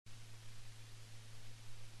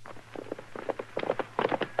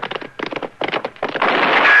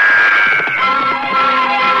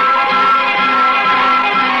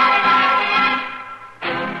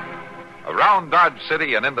Dodge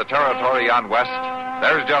City and in the territory on west,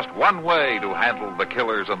 there's just one way to handle the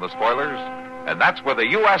killers and the spoilers, and that's with a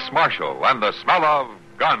U.S. Marshal and the smell of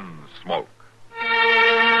Gunsmoke.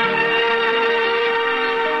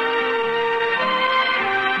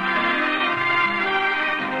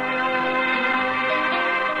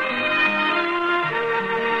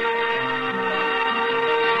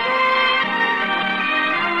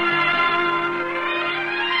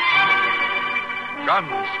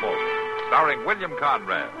 Gunsmoke, starring William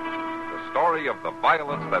Conrad, the story of the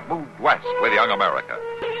violence that moved west with young America,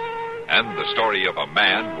 and the story of a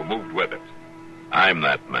man who moved with it. I'm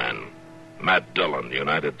that man, Matt Dillon,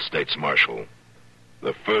 United States Marshal.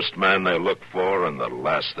 The first man they look for and the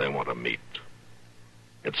last they want to meet.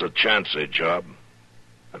 It's a chancy job,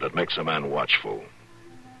 and it makes a man watchful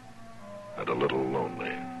and a little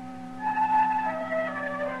lonely.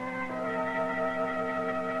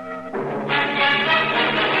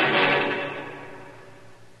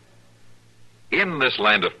 In this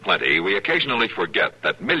land of plenty, we occasionally forget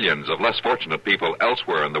that millions of less fortunate people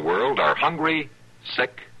elsewhere in the world are hungry,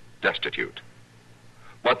 sick, destitute.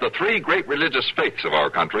 But the three great religious faiths of our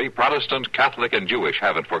country, Protestant, Catholic, and Jewish,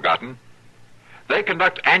 haven't forgotten. They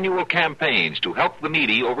conduct annual campaigns to help the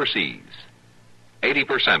needy overseas.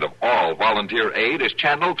 80% of all volunteer aid is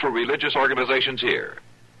channeled through religious organizations here.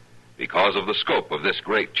 Because of the scope of this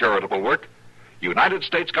great charitable work, United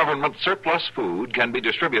States government surplus food can be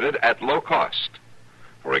distributed at low cost.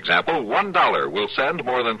 For example, $1 will send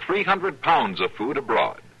more than 300 pounds of food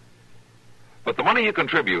abroad. But the money you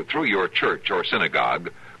contribute through your church or synagogue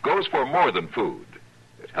goes for more than food.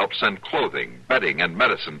 It helps send clothing, bedding, and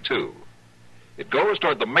medicine, too. It goes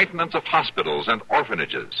toward the maintenance of hospitals and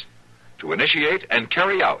orphanages, to initiate and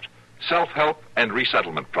carry out self-help and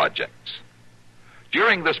resettlement projects.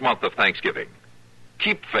 During this month of Thanksgiving,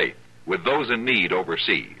 keep faith with those in need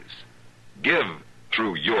overseas. Give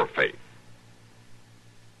through your faith.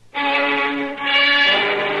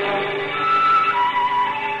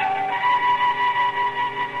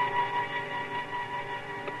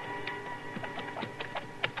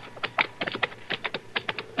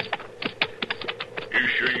 You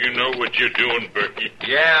sure you know what you're doing, Berkey?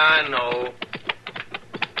 Yeah, I know.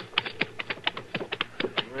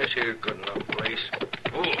 This here's good enough place.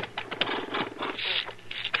 Oh.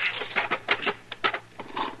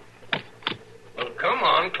 Well, come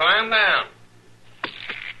on, climb down.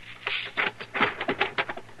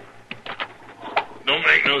 Don't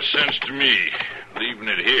make no sense to me, leaving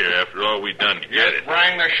it here after all we done to get it.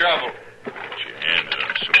 Bring the shovel. Put your hand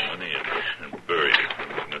on some money and bury it.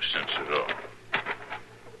 Don't make no sense at all.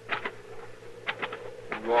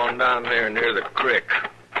 We're going down there near the creek.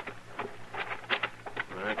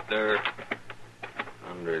 Right there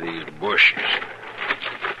under these bushes.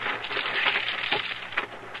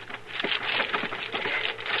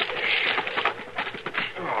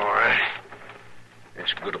 All right.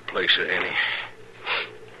 As good a place as any.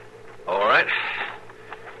 All right.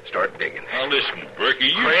 Start digging. Now, listen, Berkey,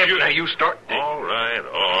 you Crab, should... now you start digging. All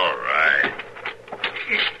right.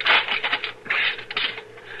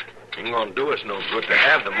 Ain't gonna do us no good to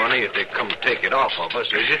have the money if they come take it off of us,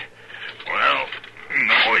 is it? Well,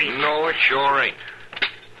 No, it sure ain't.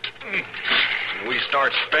 When we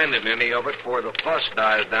start spending any of it before the fuss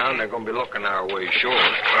dies down, they're gonna be looking our way sure. Well,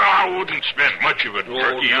 I wouldn't spend much of it,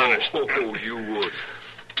 Berkey, honest. Oh, you would.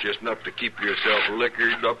 Just enough to keep yourself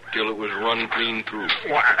liquored up till it was run clean through.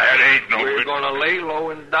 Why, that ain't no We're good. gonna lay low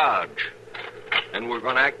and dodge. And we're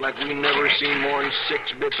gonna act like we never seen more than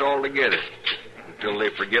 6 bits altogether. Until they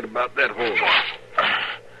forget about that hold.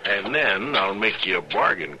 And then I'll make you a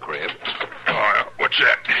bargain, Crab. What's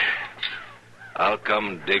that? I'll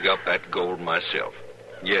come dig up that gold myself.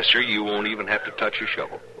 Yes, sir, you won't even have to touch a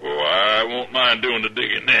shovel. Oh, I won't mind doing the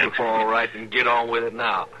digging then. All right, then get on with it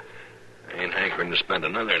now. I ain't hankering to spend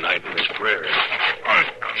another night in this prairie. I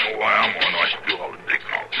don't know why I'm going to do all the digging.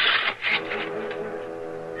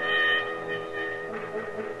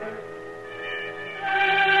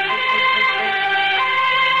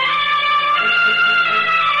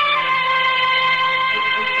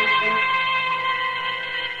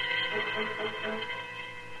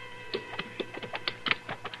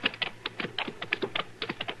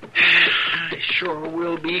 Sure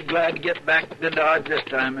will be glad to get back to Dodge this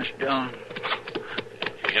time, Mr. Dillon.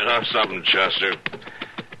 You know something, Chester?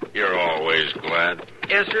 You're always glad.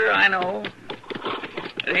 Yes, sir, I know.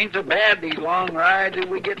 It ain't so bad, these long rides, if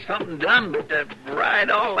we get something done, but to ride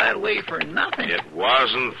all that way for nothing. It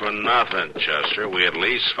wasn't for nothing, Chester. We at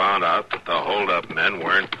least found out that the hold-up men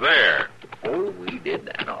weren't there. Oh, we did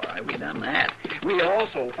that, all right. We done that. We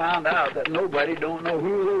also found out that nobody don't know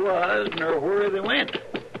who they was nor where they went,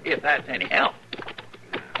 if that's any help.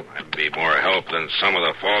 more help than some of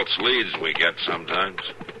the false leads we get sometimes.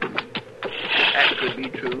 That could be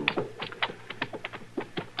true.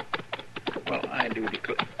 Well, I do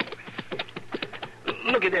declare.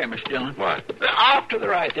 Look at there, Mr. Dillon. What? Off to the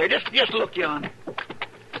right there. Just look yonder.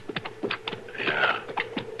 Yeah.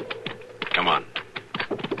 Come on.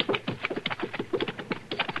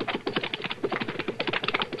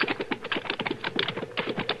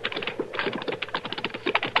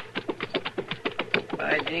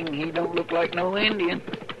 By jing, he don't look like no Indian.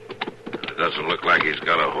 It doesn't look like he's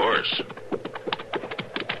got a horse.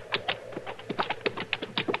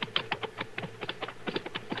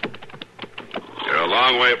 You're a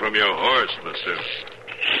long way from your horse, mister.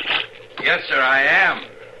 Yes, sir, I am.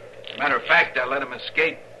 Matter of fact, I let him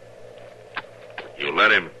escape. You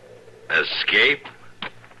let him escape?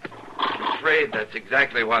 I'm afraid that's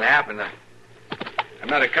exactly what happened. I'm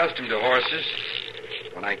not accustomed to horses.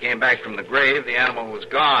 When I came back from the grave, the animal was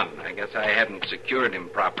gone. I guess I hadn't secured him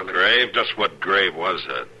properly. Grave? Just what grave was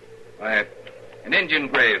that? Why, an Indian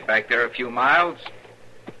grave back there a few miles.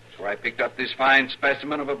 That's where I picked up this fine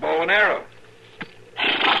specimen of a bow and arrow.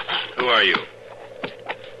 Who are you?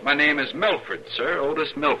 My name is Milford, sir.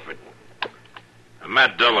 Otis Milford. I'm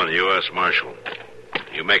Matt Dillon, U.S. Marshal.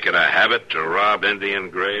 You make it a habit to rob Indian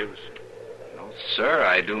graves? No, sir,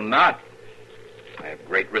 I do not. I have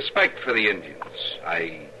great respect for the Indians.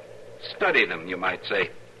 I study them, you might say.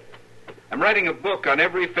 I'm writing a book on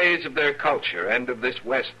every phase of their culture and of this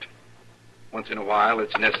West. Once in a while,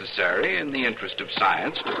 it's necessary, in the interest of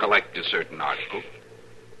science, to collect a certain article.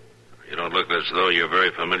 You don't look as though you're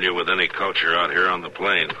very familiar with any culture out here on the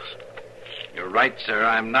plains. You're right, sir,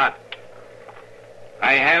 I'm not.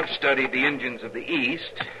 I have studied the Indians of the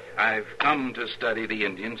East. I've come to study the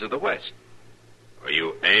Indians of the West. Are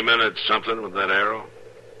you aiming at something with that arrow?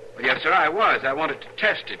 Well, yes, sir, I was. I wanted to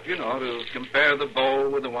test it, to compare the bow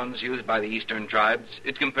with the ones used by the Eastern tribes.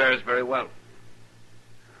 It compares very well.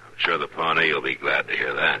 I'm sure the Pawnee will be glad to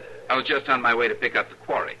hear that. I was just on my way to pick up the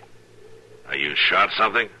quarry. Are you shot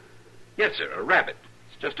something? Yes, sir, a rabbit.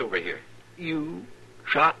 It's just over here. You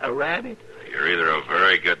shot a rabbit? You're either a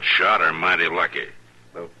very good shot or mighty lucky.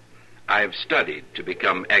 Well, I've studied to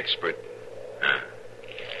become expert.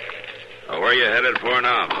 Well, where are you headed for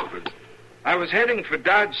now, Milford? I was heading for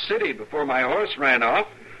Dodge City before my horse ran off.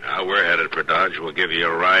 Now, we're headed for Dodge. We'll give you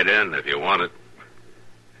a ride in if you want it.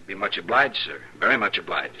 I'd be much obliged, sir. Very much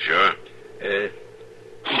obliged. Sure. You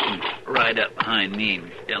can ride up behind me,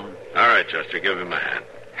 Mr. Dillon. All right, Chester, give him a hand.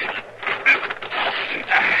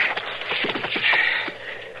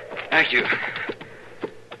 Thank you.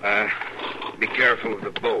 Be careful of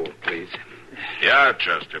the bow, please. Yeah,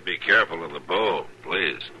 Chester, be careful of the bow,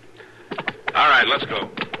 please. All right, let's go.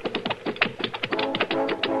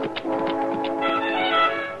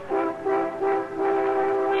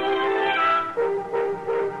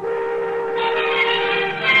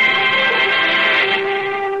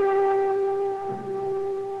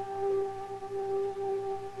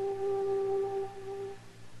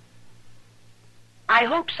 I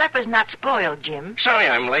hope supper's not spoiled, Jim. Sorry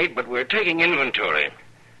I'm late, but we're taking inventory.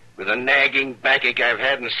 With the nagging backache I've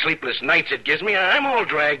had and sleepless nights it gives me, I'm all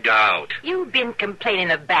dragged out. You've been complaining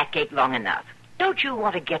of backache long enough. Don't you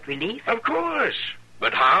want to get relief? Of course.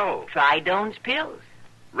 But how? Try Doan's pills.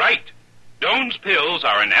 Right. Doan's pills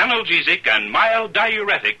are an analgesic and mild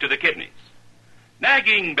diuretic to the kidneys.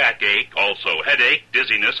 Nagging backache, also headache,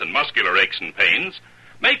 dizziness, and muscular aches and pains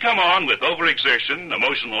may come on with overexertion,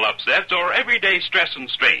 emotional upsets, or everyday stress and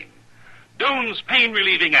strain. Doan's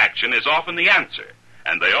pain-relieving action is often the answer,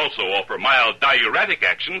 and they also offer mild diuretic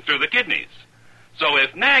action through the kidneys. So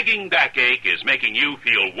if nagging backache is making you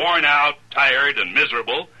feel worn out, tired, and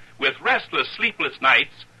miserable, with restless, sleepless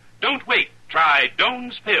nights, don't wait. Try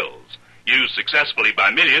Doan's pills, used successfully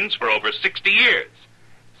by millions for over 60 years.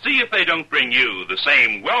 See if they don't bring you the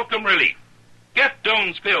same welcome relief. Get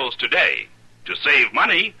Doan's pills today. To save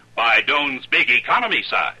money, buy Doan's big economy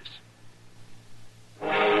size.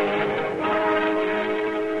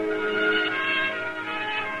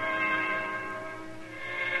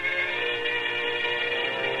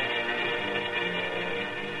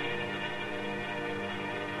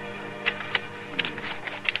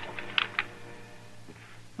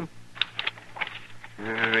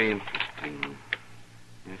 Very interesting.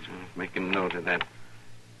 Yes, I'll make a note of that.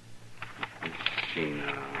 Let's see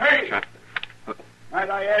now. Hey! Might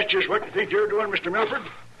I ask just what you think you're doing, Mr. Milford?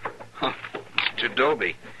 Oh, Mr.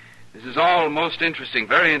 Dobie, this is all most interesting,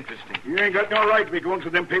 very interesting. You ain't got no right to be going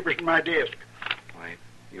through them papers in my desk. Why,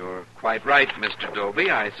 you're quite right, Mr. Dobie.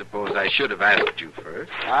 I suppose I should have asked you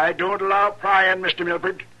first. I don't allow prying, Mr.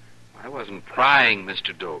 Milford. I wasn't prying,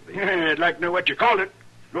 Mr. Dobie. I'd like to know what you called it.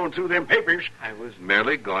 going through them papers. I was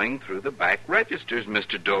merely going through the back registers,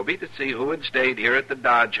 Mr. Doby, to see who had stayed here at the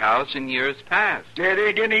Dodge House in years past. That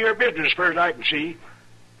ain't any of your business, as far as I can see.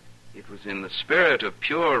 It was in the spirit of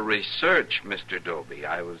pure research, Mr. Doby.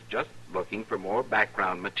 I was just looking for more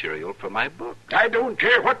background material for my book. I don't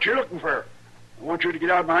care what you're looking for. I want you to get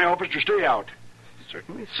out of my office or stay out.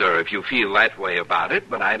 Certainly, sir, if you feel that way about it,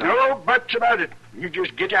 but I don't... No buts about it. You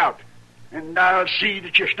just get out, and I'll see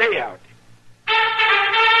that you stay out.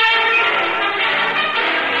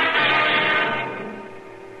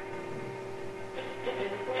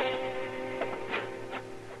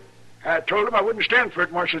 I told him I wouldn't stand for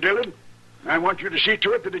it, Marshal Dillon. I want you to see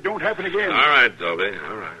to it that it don't happen again. All right, Dobie.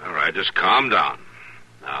 All right. Just calm down.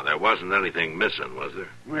 Now, there wasn't anything missing, was there?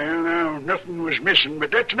 Well, no, nothing was missing,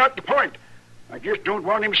 but that's not the point. I just don't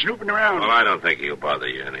want him snooping around. Well, I don't think he'll bother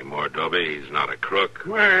you anymore, Dobie. He's not a crook.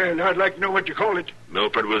 Well, I'd like to know what you call it.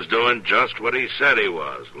 Milford was doing just what he said he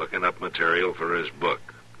was, looking up material for his book.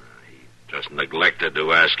 He just neglected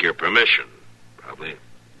to ask your permission. Probably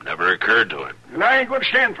never occurred to him. Well, I ain't going to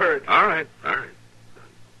stand for it. All right.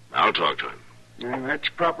 I'll talk to him. Well, that's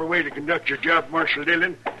the proper way to conduct your job, Marshal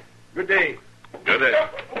Dillon. Good day. Good day.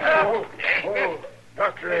 Oh,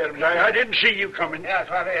 Dr. Adams, I didn't see you coming. Yes,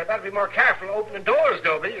 well, you better be more careful opening doors,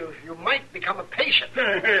 Dobie. You might become a patient.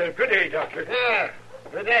 Good day, Doctor. Yeah,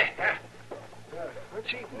 good day. What's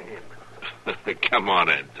eating him? Come on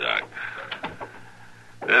in, Doc.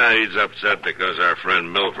 Yeah, he's upset because our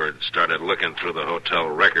friend Milford started looking through the hotel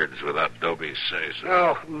records without Dobie's say-so.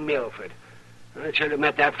 Oh, Milford. I should have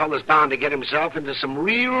met that fellow's bound to get himself into some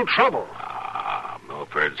real trouble.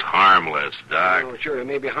 Milford's harmless, Doc. Oh, sure, he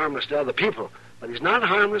may be harmless to other people, but he's not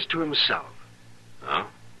harmless to himself. Oh?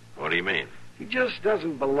 What do you mean? He just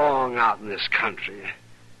doesn't belong out in this country.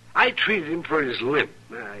 I treated him for his limp,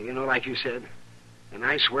 like you said. And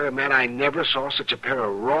I swear, Matt, I never saw such a pair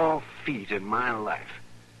of raw feet in my life.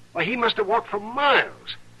 Why, he must have walked for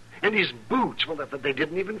miles. And his boots, well, they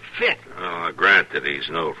didn't even fit. Oh, granted, he's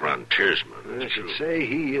no frontiersman. I should say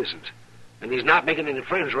he isn't. And he's not making any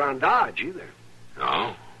friends around Dodge, either.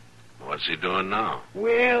 No? What's he doing now?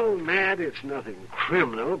 Well, Matt, it's nothing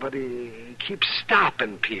criminal, but he keeps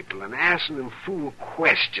stopping people and asking them fool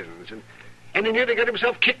questions. And he nearly got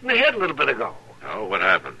himself kicked in the head a little bit ago. Oh, what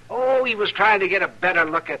happened? Oh, he was trying to get a better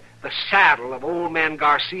look at the saddle of old man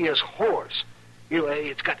Garcia's horse.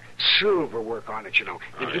 It's got silver work on it, Oh,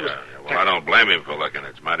 yeah. Well, I don't blame him for looking.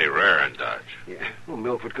 It's mighty rare in Dodge. Yeah. Well,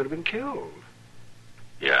 Milford could have been killed.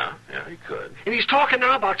 Yeah, he could. And he's talking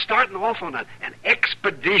now about starting off on an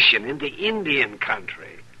expedition into Indian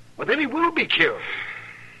country. Well, then he will be killed.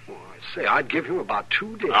 Well, I say, I'd give him about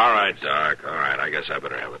 2 days. All right, Doc. All right. I guess I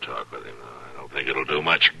better have a talk with him. I don't think it'll do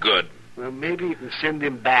much good. Well, maybe you can send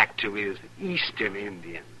him back to his Eastern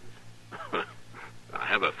Indians. I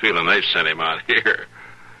have a feeling they've sent him out here.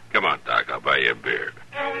 Come on, Doc. I'll buy you a beer.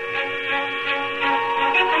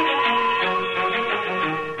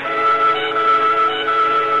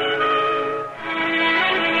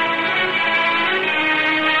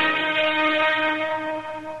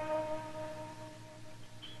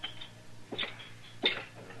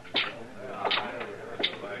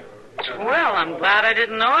 Well, I'm glad I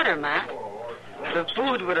didn't order, Matt. The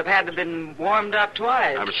food would have had to have been warmed up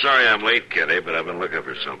twice. I'm sorry I'm late, Kitty, but I've been looking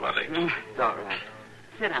for somebody. It's all right.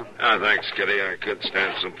 Sit down. Oh, thanks, Kitty. I could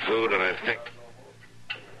stand some food, and I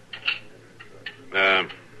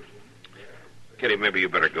think... Kitty, maybe you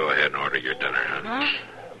better go ahead and order your dinner, huh?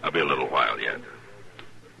 I'll be a little while yet.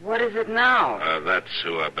 What is it now? That's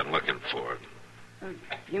who I've been looking for.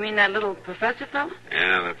 You mean that little professor fellow?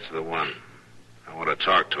 Yeah, that's the one. I want to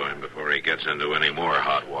talk to him before he gets into any more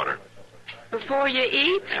hot water. Before you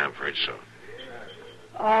eat? Yeah, I'm afraid so.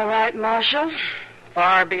 All right, Marshal.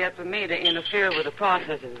 Far be it from me to interfere with the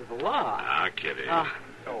processes of the law. Ah, Kitty. Oh,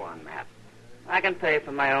 go on, Matt. I can pay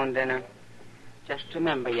for my own dinner. Just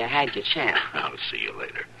remember you had your chance. I'll see you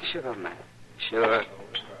later. Sure, Matt. Sure.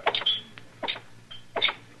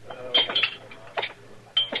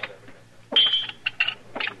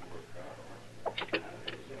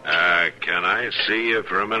 Can I see you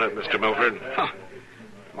for a minute, Mr. Milford? Oh,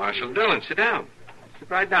 Marshal Dillon, sit down. Sit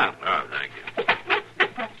right down. Oh, thank you.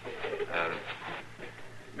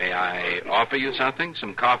 May I offer you something?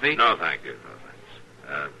 Some coffee? No, thank you. No,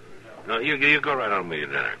 thanks. No, you go right on with your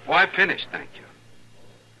dinner. Oh, I've finished, thank you.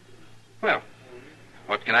 Well,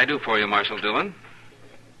 what can I do for you, Marshal Dillon?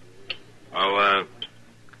 Oh,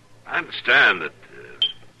 I understand that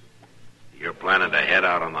you're planning to head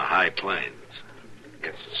out on the high plains.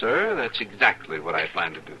 Yes, sir. That's exactly what I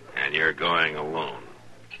plan to do. And you're going alone.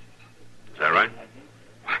 Is that right?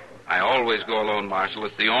 I always go alone, Marshal.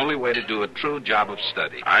 It's the only way to do a true job of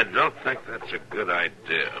study. I don't think that's a good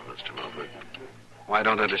idea, Mr. Milford. Well, I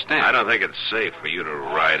don't understand. I don't think it's safe for you to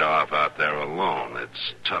ride off out there alone.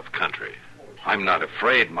 It's tough country. I'm not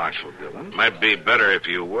afraid, Marshal Dillon. Might be better if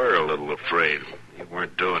you were a little afraid. You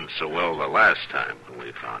weren't doing so well the last time when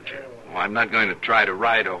we found you. Well, I'm not going to try to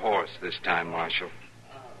ride a horse this time, Marshal.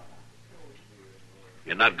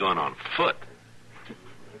 You're not going on foot.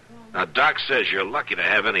 Now, Doc says you're lucky to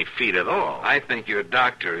have any feet at all. I think your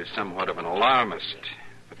doctor is somewhat of an alarmist.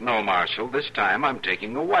 But no, Marshal, this time I'm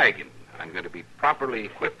taking a wagon. I'm going to be properly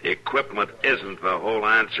equipped. Equipment isn't the whole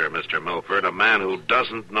answer, Mr. Milford. A man who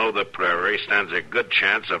doesn't know the prairie stands a good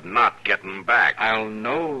chance of not getting back. I'll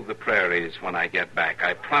know the prairies when I get back.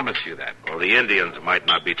 I promise you that. Well, the Indians might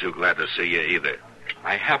not be too glad to see you either.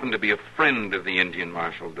 I happen to be a friend of the Indian,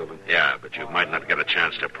 Marshal Dillon. Yeah, but you might not get a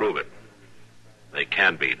chance to prove it. They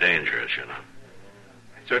can be dangerous, you know.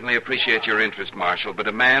 I certainly appreciate your interest, Marshal, but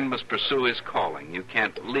a man must pursue his calling. You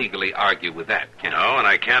can't legally argue with that, can you? No, and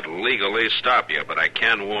I can't legally stop you, but I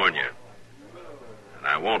can warn you. And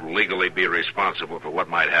I won't legally be responsible for what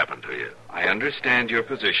might happen to you. I understand your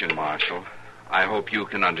position, Marshal. I hope you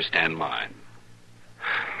can understand mine.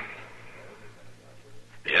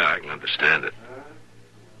 Yeah, I can understand it.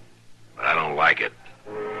 But I don't like it.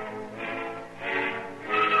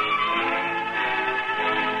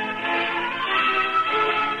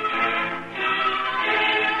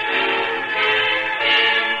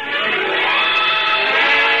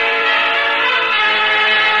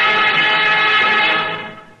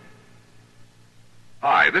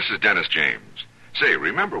 Hi, this is Dennis James. Say,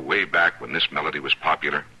 remember way back when this melody was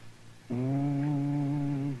popular?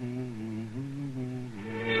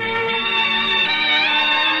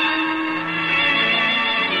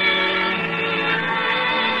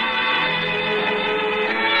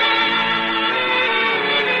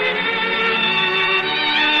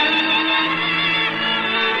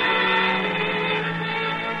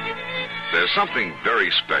 There's something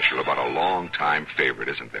very special about a long-time favorite,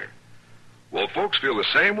 isn't there? Well, folks feel the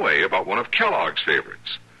same way about one of Kellogg's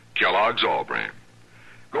favorites, Kellogg's All Bran.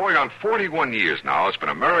 Going on 41 years now, it's been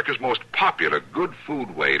America's most popular good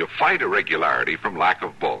food way to fight irregularity from lack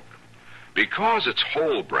of bulk. Because it's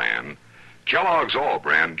whole bran, Kellogg's All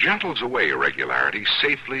Bran gentles away irregularity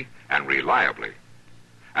safely and reliably.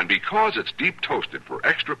 And because it's deep toasted for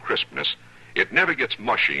extra crispness, it never gets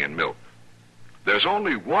mushy in milk. There's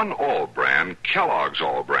only one All Bran, Kellogg's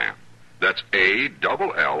All Bran. That's ALL-BRAN.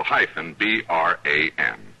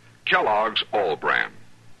 Kellogg's All Bran.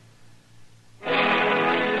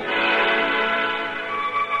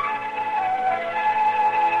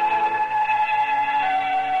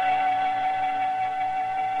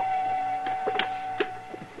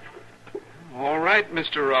 All right,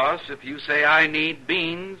 Mr. Ross. If you say I need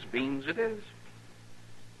beans, beans it is.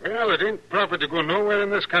 Well, it ain't proper to go nowhere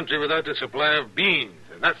in this country without a supply of beans,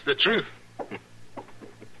 and that's the truth.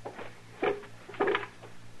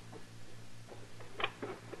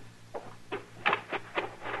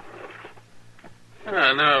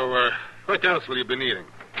 Now, what else will you be needing?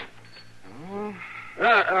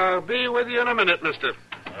 I'll be with you in a minute, mister.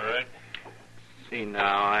 All right. See,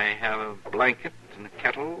 now, I have a blanket and a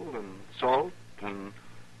kettle and salt and...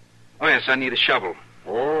 Oh, yes, I need a shovel.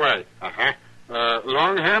 All right. Uh-huh.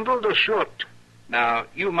 Long-handled or short? Now,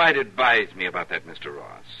 you might advise me about that, Mr.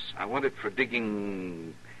 Ross. I want it for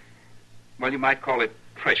digging... Well, you might call it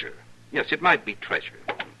treasure. Yes, it might be treasure.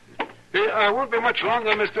 I won't be much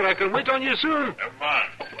longer, mister. I can wait on you soon. Never mind.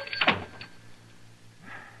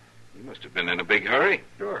 You must have been in a big hurry.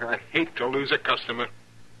 Sure, I hate to lose a customer.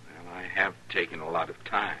 Well, I have taken a lot of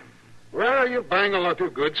time. Well, you're buying a lot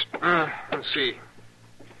of goods. Let's see.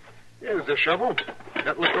 Here's the shovel.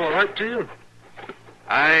 That look all right to you?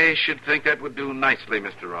 I should think that would do nicely,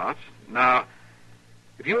 Mr. Ross. Now,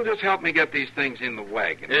 if you'll just help me get these things in the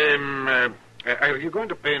wagon. Are you going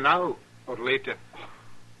to pay now or later?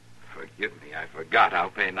 Forgive me, I forgot. I'll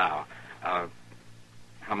pay now. How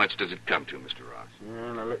much does it come to, Mr. Ross?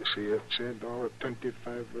 Now, let's see. It's $1.25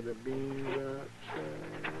 for the beans.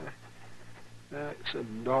 That's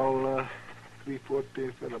 $1.3.40 for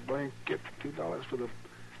the blanket, $2 for the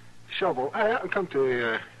shovel. That'll come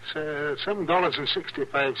to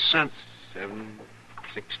 $7.65.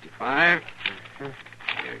 $7.65.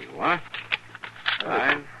 There you are.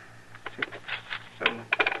 5, 6, 7.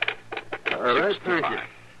 All right, thank you.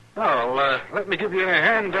 Now, let me give you a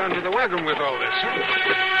hand down to the wagon with all this.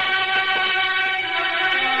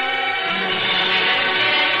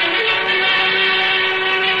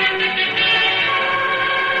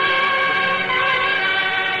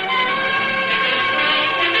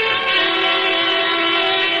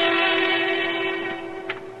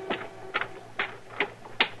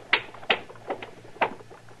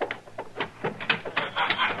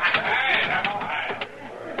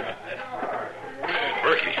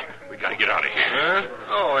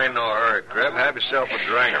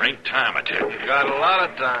 tell you. You got a lot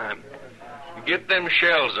of time. Get them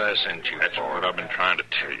shells I sent you. That's what I've been trying to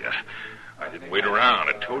tell you. I didn't wait around.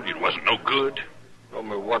 I told you it wasn't no good. Told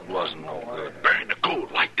me what wasn't no good. Burying the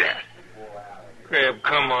gold like that. Crab,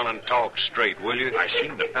 come on and talk straight, will you? I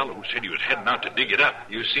seen the fellow who said he was heading out to dig it up.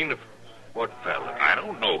 You seen the... What fella? I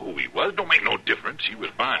don't know who he was. Don't make no difference. He was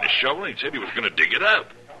buying a shovel and he said he was going to dig it up.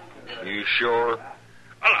 You sure?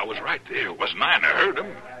 Well, I was right there. Wasn't I? And I heard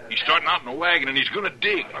him. He's starting out in a wagon and he's going to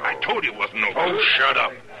dig. I told you it wasn't no good. Oh, shut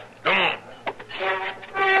up. Come on.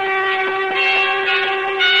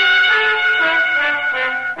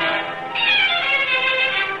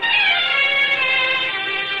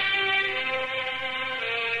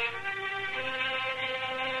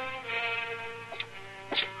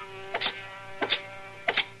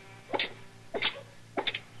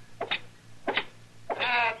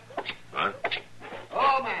 What?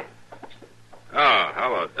 Oh, man. Oh,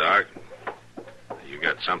 hello, Doc. You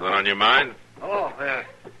got something on your mind? Oh,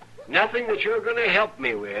 nothing that you're going to help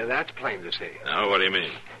me with, that's plain to see. No, what do you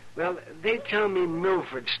mean? Well, they tell me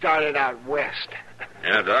Milford started out west.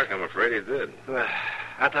 Yeah, Doc, I'm afraid he did. Well,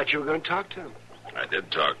 I thought you were going to talk to him. I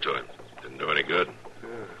did talk to him. Didn't do any good.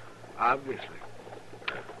 Obviously.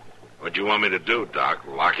 What'd you want me to do, Doc?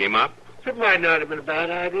 Lock him up? It might not have been a bad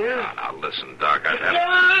idea. Now, listen, Doc, I've had...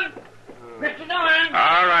 Dillon! Mr. Dillon!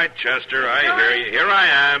 All right, Chester, I hear you. Here I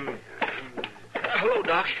am. Hello,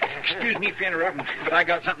 Doc. Excuse me for interrupting, but I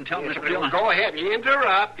got something to tell Mr. Dillon. Go ahead.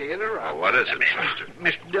 Interrupt. Oh, what is it, Chester?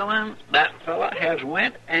 Mr. Dillon, that fella has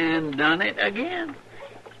went and done it again.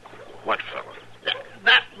 What fella?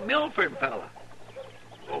 That Milford fella.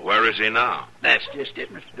 Well, where is he now? That's just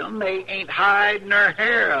it, Mr. Dillon. They ain't hiding their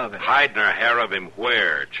hair of it. Hiding her hair of him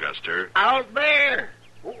where, Chester? Out there.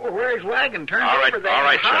 Where his wagon turned All right, over there. all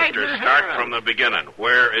right, hiding Chester. their Start hair from of the beginning.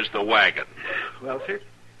 Where is the wagon? it. Well, sir,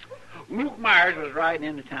 Luke Myers was riding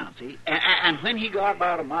into town, see? And when he got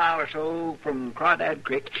about a mile or so from Crawdad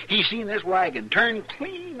Creek, he seen this wagon turn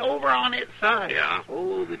clean over on its side. Yeah?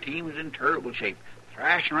 Oh, the team was in terrible shape.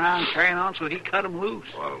 Thrashing around, carrying on, so he cut him loose.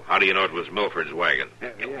 Well, how do you know it was Milford's wagon?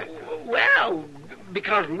 Well,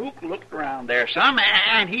 because Luke looked around there some,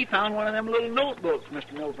 and he found one of them little notebooks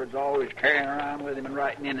Mr. Milford's always carrying around with him and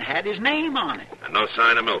writing in, and had his name on it. And no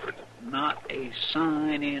sign of Milford. Not a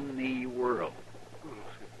sign in the world.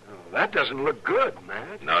 That doesn't look good,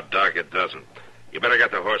 Matt. No, Doc, it doesn't. You better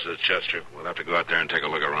get the horses, Chester. We'll have to go out there and take a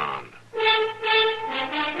look around.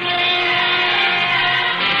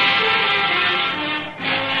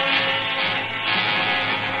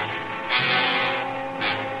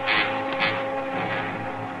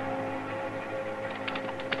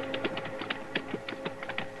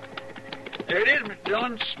 There it is, Mr.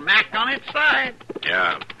 Dillon, smack on its side.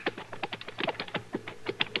 Yeah.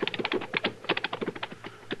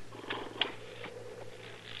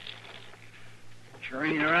 Sure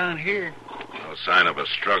ain't around here. No sign of a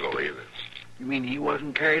struggle either. You mean he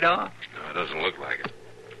wasn't carried off? No, it doesn't look like it.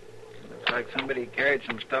 Looks like somebody carried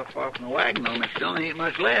some stuff off in the wagon, though, Mr. Dillon. Ain't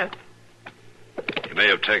much left. He may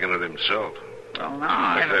have taken it himself. Well, no,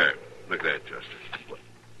 I Look don't... there. Look there, Chester.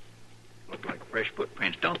 Look like fresh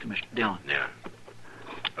footprints, don't they, Mr. Dillon? Yeah.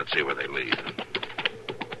 Let's see where they lead.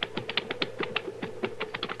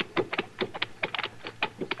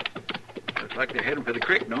 Looks like they're heading for the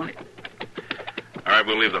creek, don't it? All right,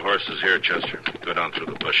 we'll leave the horses here, Chester. Go down through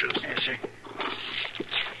the bushes. Yes, sir.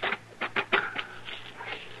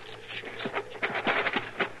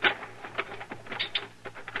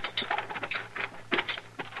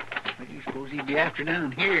 What do you suppose he'd be after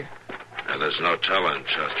down here? Now, there's no telling,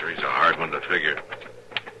 Chester. He's a hard one to figure.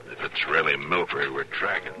 If it's really Milford we're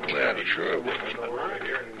tracking. Well, he sure would.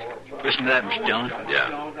 Listen to that, Mr. Dillon.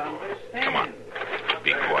 Yeah. Come on.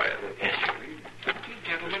 Be quiet. Yes, sir.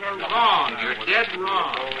 Gentlemen are wrong. You're dead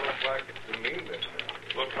wrong. Look like it to me,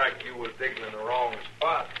 but looks like you was digging in the wrong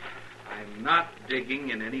spot. I'm not digging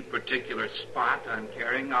in any particular spot. I'm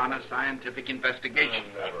carrying on a scientific investigation.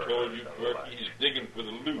 I told you, Clerk, he's digging for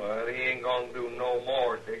the loot. Well, he ain't gonna do no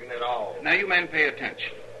more digging at all. Now, you men pay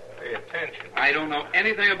attention. Pay attention. I don't know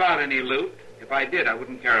anything about any loot. If I did, I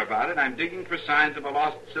wouldn't care about it. I'm digging for signs of a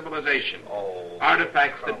lost civilization. Oh.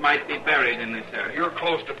 Artifacts that might be buried in this area. You're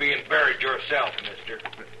close to being buried yourself, mister.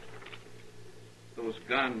 Those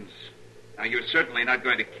guns. Now, you're certainly not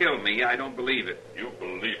going to kill me. I don't believe it. You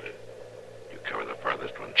believe it. You cover the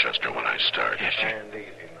farthest one, Chester, when I start. Yes, sir. And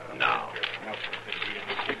easy now. Now.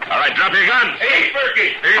 All right, drop your guns. Hey,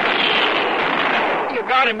 Berkey! You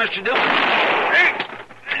got him, Mr. Dillon.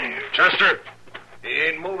 Chester. He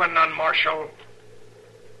ain't moving none, Marshal.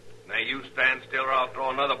 Now you stand still or I'll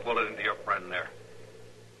throw another bullet into your friend there.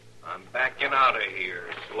 I'm backing out of here,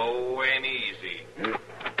 slow and easy.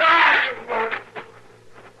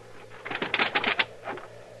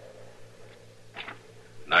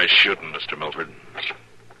 Nice shooting, Mr. Milford.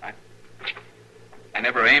 I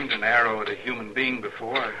never aimed an arrow at a human being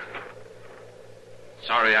before.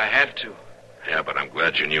 Sorry I had to. Yeah, but I'm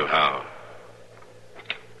glad you knew how.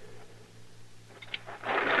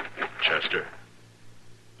 Chester?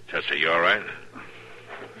 Chester, you all right?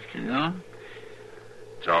 You know?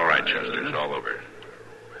 It's all right, Chester. It's all over.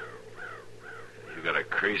 You got a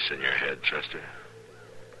crease in your head, Chester.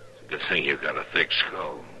 It's a good thing you got a thick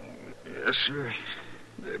skull. Yes, sir.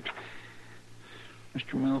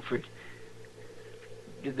 Mr. Milford,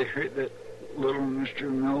 did they hurt that little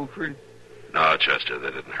Mr. Milford? No, Chester,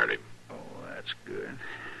 they didn't hurt him. Oh, that's good.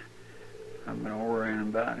 I've been worrying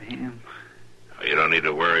about him. You don't need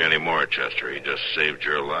to worry anymore, Chester. He just saved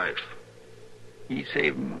your life. He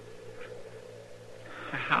saved him.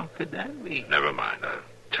 How could that be? Never mind. I'll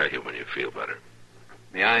tell you when you feel better.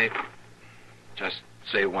 May I just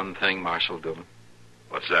say one thing, Marshal Dillon?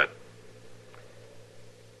 What's that?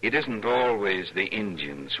 It isn't always the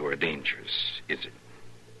Indians who are dangerous, is it?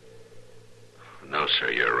 No, sir,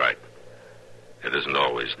 you're right. It isn't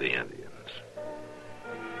always the Indians.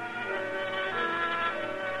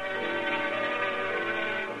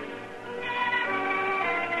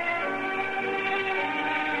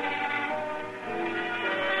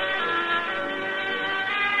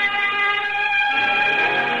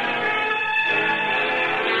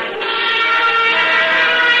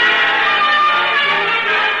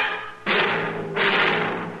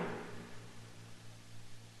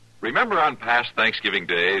 Remember on past Thanksgiving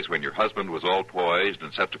days when your husband was all poised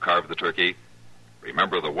and set to carve the turkey?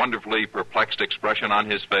 Remember the wonderfully perplexed expression on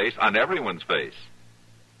his face, on everyone's face?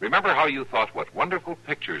 Remember how you thought what wonderful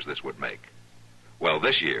pictures this would make? Well,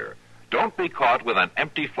 this year, don't be caught with an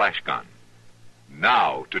empty flash gun.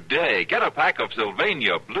 Now, today, get a pack of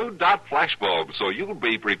Sylvania Blue Dot flash bulbs so you'll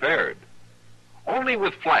be prepared. Only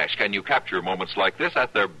with flash can you capture moments like this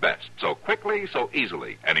at their best, so quickly, so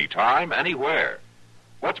easily, anytime, anywhere.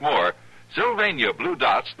 What's more, Sylvania Blue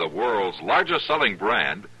Dots, the world's largest selling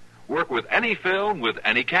brand, work with any film with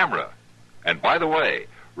any camera. And by the way,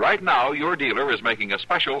 right now your dealer is making a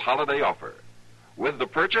special holiday offer. With the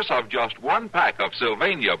purchase of just one pack of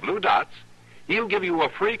Sylvania Blue Dots, he'll give you a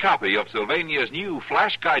free copy of Sylvania's new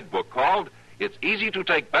flash guidebook called It's Easy to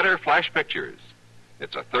Take Better Flash Pictures.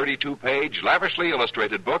 It's a 32-page, lavishly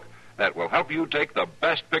illustrated book that will help you take the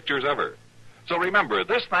best pictures ever. So remember,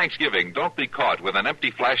 this Thanksgiving, don't be caught with an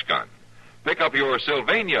empty flash gun. Pick up your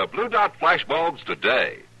Sylvania Blue Dot flash bulbs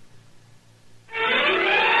today.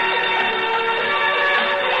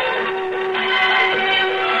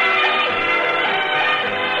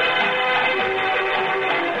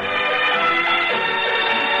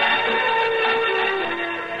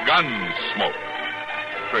 Gunsmoke.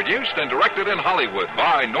 Produced and directed in Hollywood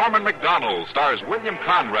by Norman Macdonald, stars William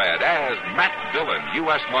Conrad as Matt Dillon,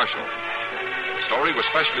 U.S. Marshal. The story was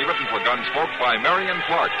specially written for Gunsmoke by Marion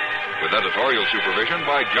Clark, with editorial supervision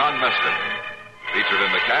by John Meston. Featured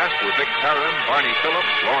in the cast were Vic Perrin, Barney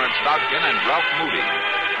Phillips, Lawrence Dodkin, and Ralph Moody.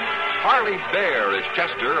 Harley Bear is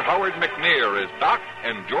Chester, Howard McNear is Doc,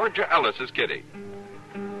 and Georgia Ellis is Kitty.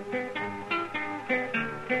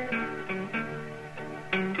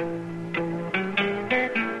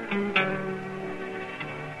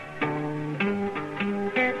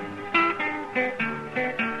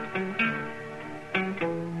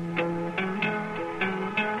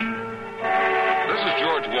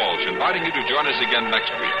 Inviting you to join us again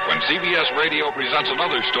next week when CBS Radio presents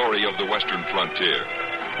another story of the Western frontier.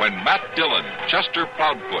 When Matt Dillon, Chester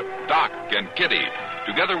Proudfoot, Doc, and Kitty,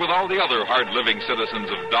 together with all the other hard-living citizens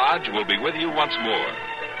of Dodge, will be with you once more.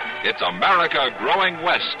 It's America growing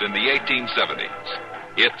west in the 1870s.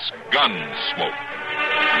 It's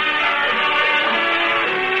Gunsmoke.